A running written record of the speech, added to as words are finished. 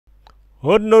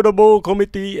Honorable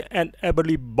Committee and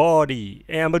everybody,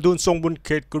 I am Adun Songbun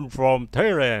Ketkun from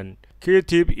Thailand,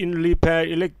 creative in repair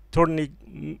electronic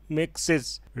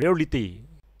mixed reality.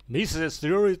 Mixed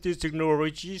reality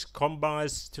technologies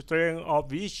combines strength of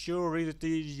visual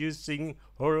reality using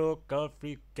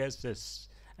holographic glasses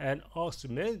and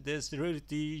augmented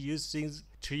reality using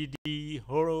 3D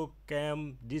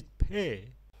hologram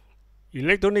display.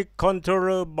 Electronic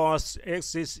controller boards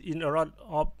exist in a lot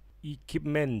of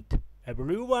equipment.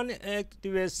 Everyone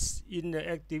activates in the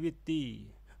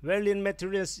activity. Variant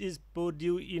materials is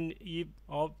produced in each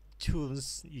of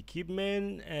tools,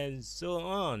 equipment, and so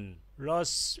on.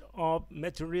 Loss of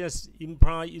materials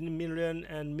imply in million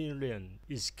and million.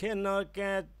 It cannot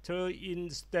gather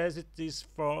in statistics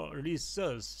for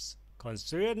research.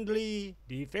 Consequently,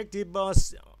 defective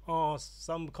parts or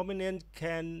some component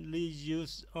can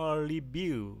reuse or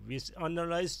rebuild with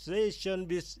analyzation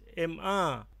with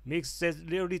MR. Mixed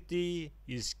reality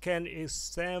is can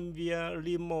exam via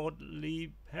remote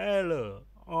repairer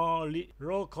or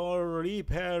local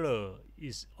repairer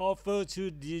is offered to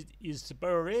the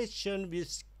inspiration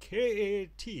with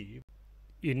creative.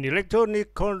 In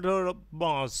electronic control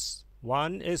boards,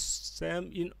 one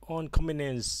exam in on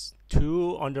components,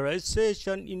 2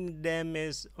 analyzation in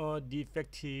damage or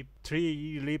defective,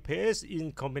 3 repairs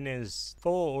in components,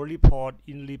 4 report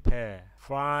in repair,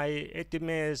 5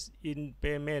 estimates in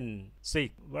payment,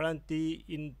 6 warranty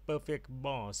in perfect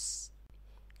boards.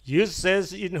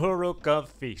 Uses in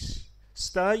holographics.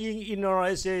 Studying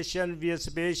analyzation via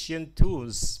special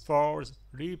tools for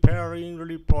repairing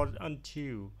report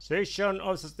until section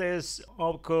of states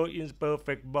occur in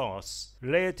perfect boards.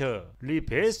 Later,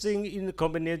 replacing in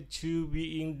component to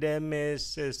be in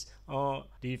damaged or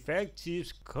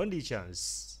defective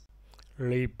conditions.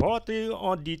 Reporting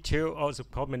on detail of the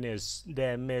components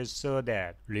damage so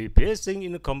that replacing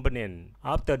in the component.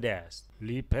 After that,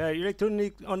 repair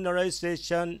electronic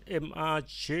analyzation MR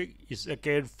check is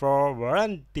again for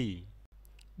warranty.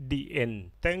 The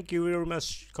end. Thank you very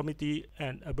much, committee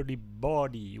and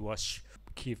everybody. Watch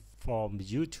keep from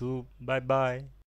YouTube. Bye bye.